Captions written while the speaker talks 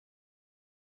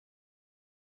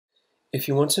If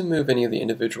you want to move any of the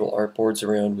individual artboards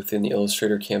around within the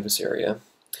Illustrator canvas area,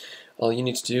 all you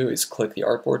need to do is click the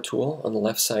artboard tool on the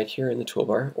left side here in the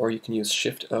toolbar, or you can use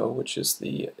Shift-O, which is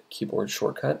the keyboard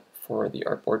shortcut for the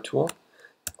artboard tool.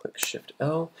 Click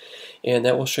Shift-O, and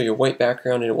that will show you a white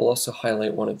background, and it will also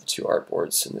highlight one of the two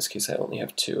artboards. In this case, I only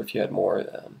have two. If you had more,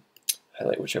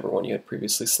 highlight whichever one you had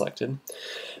previously selected.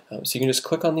 So you can just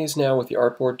click on these now with the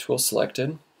artboard tool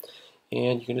selected,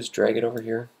 and you can just drag it over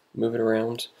here, move it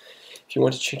around. If you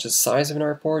want to change the size of an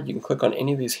artboard, you can click on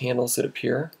any of these handles that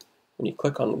appear when you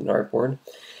click on an artboard.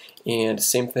 And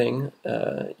same thing,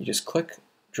 you just click,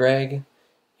 drag,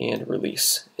 and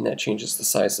release, and that changes the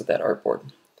size of that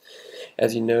artboard.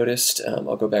 As you noticed,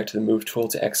 I'll go back to the Move tool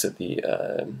to exit the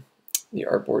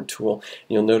artboard tool.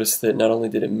 And you'll notice that not only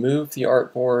did it move the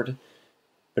artboard,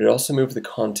 but it also moved the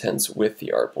contents with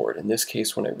the artboard. In this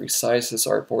case, when I resized this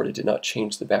artboard, it did not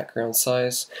change the background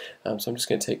size. So I'm just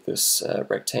going to take this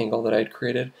rectangle that I had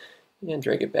created and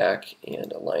drag it back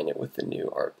and align it with the new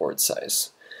artboard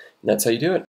size. And that's how you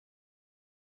do it.